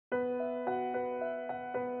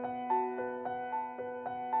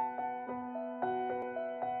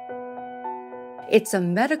It's a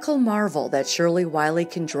medical marvel that Shirley Wiley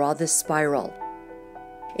can draw this spiral.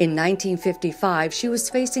 In 1955, she was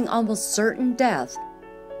facing almost certain death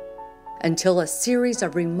until a series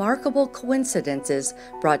of remarkable coincidences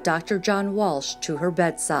brought Dr. John Walsh to her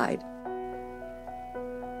bedside.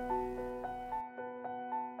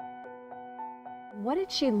 What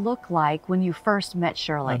did she look like when you first met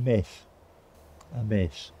Shirley? A mess. A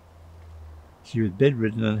mess. She was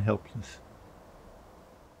bedridden and helpless.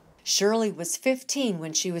 Shirley was 15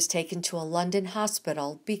 when she was taken to a London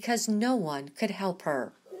hospital because no one could help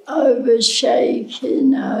her. I was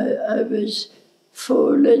shaking, I was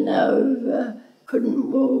falling over,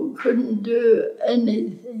 couldn't walk, couldn't do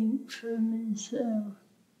anything for myself.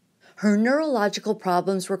 Her neurological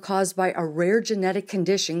problems were caused by a rare genetic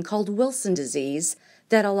condition called Wilson disease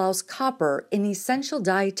that allows copper, an essential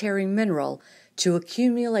dietary mineral, to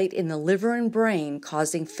accumulate in the liver and brain,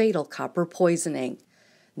 causing fatal copper poisoning.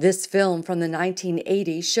 This film from the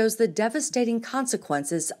 1980s shows the devastating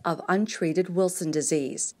consequences of untreated Wilson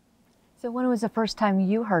disease. So when was the first time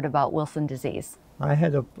you heard about Wilson disease? I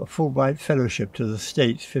had a Fulbright fellowship to the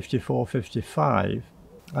States, 54-55.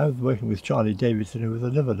 I was working with Charlie Davidson, who was a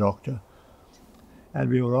liver doctor, and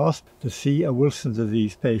we were asked to see a Wilson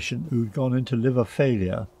disease patient who'd gone into liver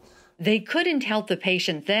failure. They couldn't help the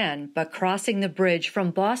patient then, but crossing the bridge from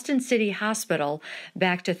Boston City Hospital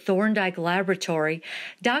back to Thorndike Laboratory,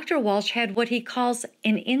 Dr. Walsh had what he calls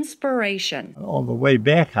an inspiration. On the way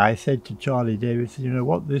back, I said to Charlie Davidson, you know,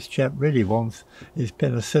 what this chap really wants is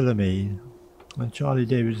penicillamine. And Charlie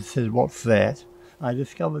Davidson said, what's that? I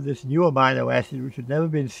discovered this new amino acid which had never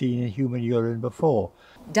been seen in human urine before.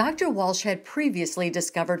 Dr. Walsh had previously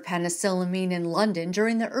discovered penicillamine in London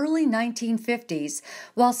during the early 1950s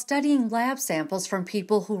while studying lab samples from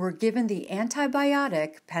people who were given the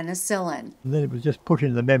antibiotic penicillin. And then it was just put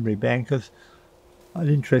in the memory bank as an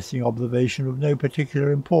interesting observation of no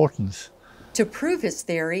particular importance. To prove his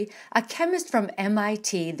theory, a chemist from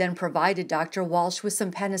MIT then provided Dr. Walsh with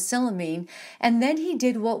some penicillamine, and then he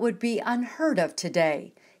did what would be unheard of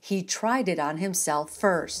today. He tried it on himself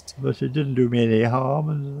first. But it didn't do me any harm,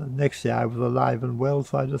 and the next day I was alive and well,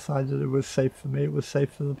 so I decided it was safe for me, it was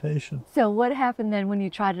safe for the patient. So what happened then when you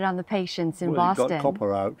tried it on the patients in Boston? It got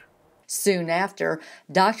copper out. Soon after,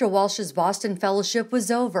 Dr. Walsh's Boston fellowship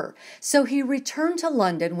was over, so he returned to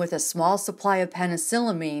London with a small supply of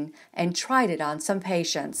penicillamine and tried it on some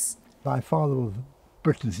patients. My father was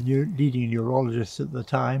Britain's leading neurologist at the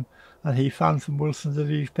time, and he found some Wilson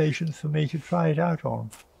disease patients for me to try it out on.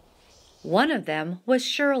 One of them was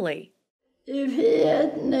Shirley. If he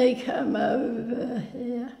hadn't come over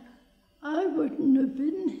here, I wouldn't have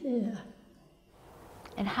been here.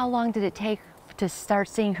 And how long did it take to start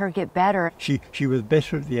seeing her get better? She was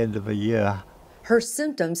better at the end of a year. Her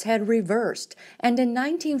symptoms had reversed, and in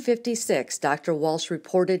 1956, Dr. Walsh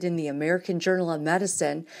reported in the American Journal of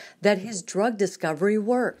Medicine that his drug discovery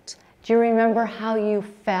worked. Do you remember how you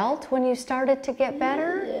felt when you started to get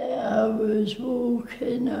better? Yeah, I was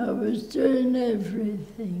walking, I was doing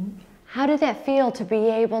everything. How did that feel to be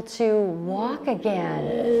able to walk again?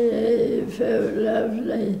 It felt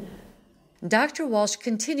lovely. Dr. Walsh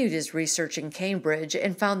continued his research in Cambridge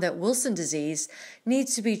and found that Wilson disease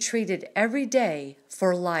needs to be treated every day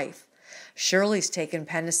for life. Shirley's taken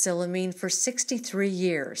penicillamine for 63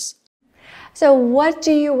 years. So what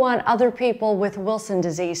do you want other people with Wilson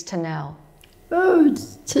disease to know? Oh,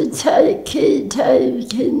 to keep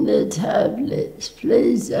taking the tablets,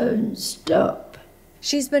 please don't stop.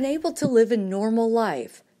 She's been able to live a normal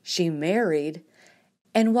life. She married,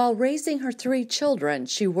 and while raising her 3 children,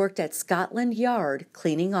 she worked at Scotland Yard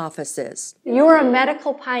cleaning offices. You were a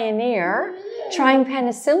medical pioneer trying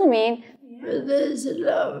penicillamine. But there's a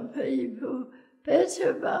lot of people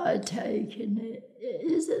better by taking it,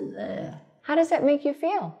 isn't there? How does that make you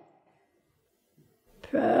feel?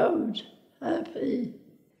 Proud, happy.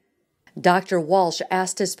 Dr. Walsh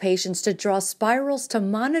asked his patients to draw spirals to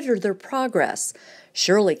monitor their progress.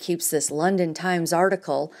 Shirley keeps this London Times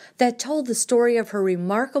article that told the story of her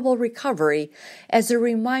remarkable recovery as a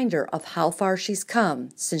reminder of how far she's come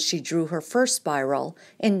since she drew her first spiral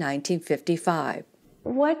in 1955.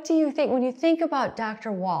 What do you think when you think about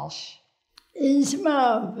Dr. Walsh? It's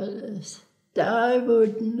marvellous. I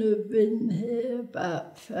wouldn't have been here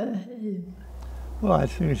but for him. Well, I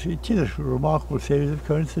think it is a remarkable series of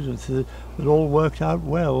coincidences that all worked out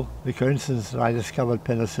well. The coincidence that I discovered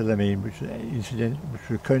penicillamine, which was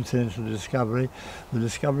a coincidental discovery, the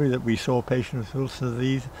discovery that we saw patients with Wilson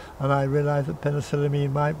disease, and I realised that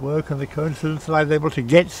penicillamine might work, and the coincidence that I was able to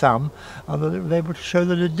get some, and that it was able to show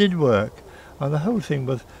that it did work. And the whole thing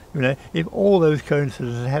was, you know, if all those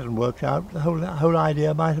coincidences hadn't worked out, the whole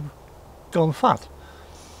idea might have gone fat.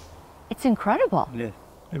 It's incredible. Yeah.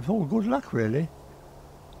 It was all good luck, really.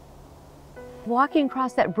 Walking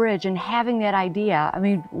across that bridge and having that idea, I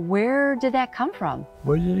mean, where did that come from?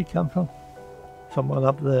 Where did it come from? Someone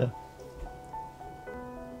up there.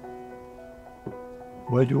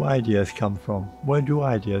 Where do ideas come from? Where do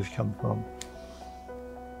ideas come from?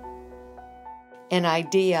 An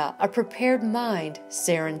idea, a prepared mind,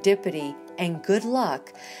 serendipity, and good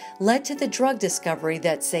luck led to the drug discovery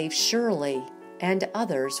that saved Shirley and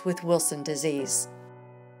others with Wilson disease.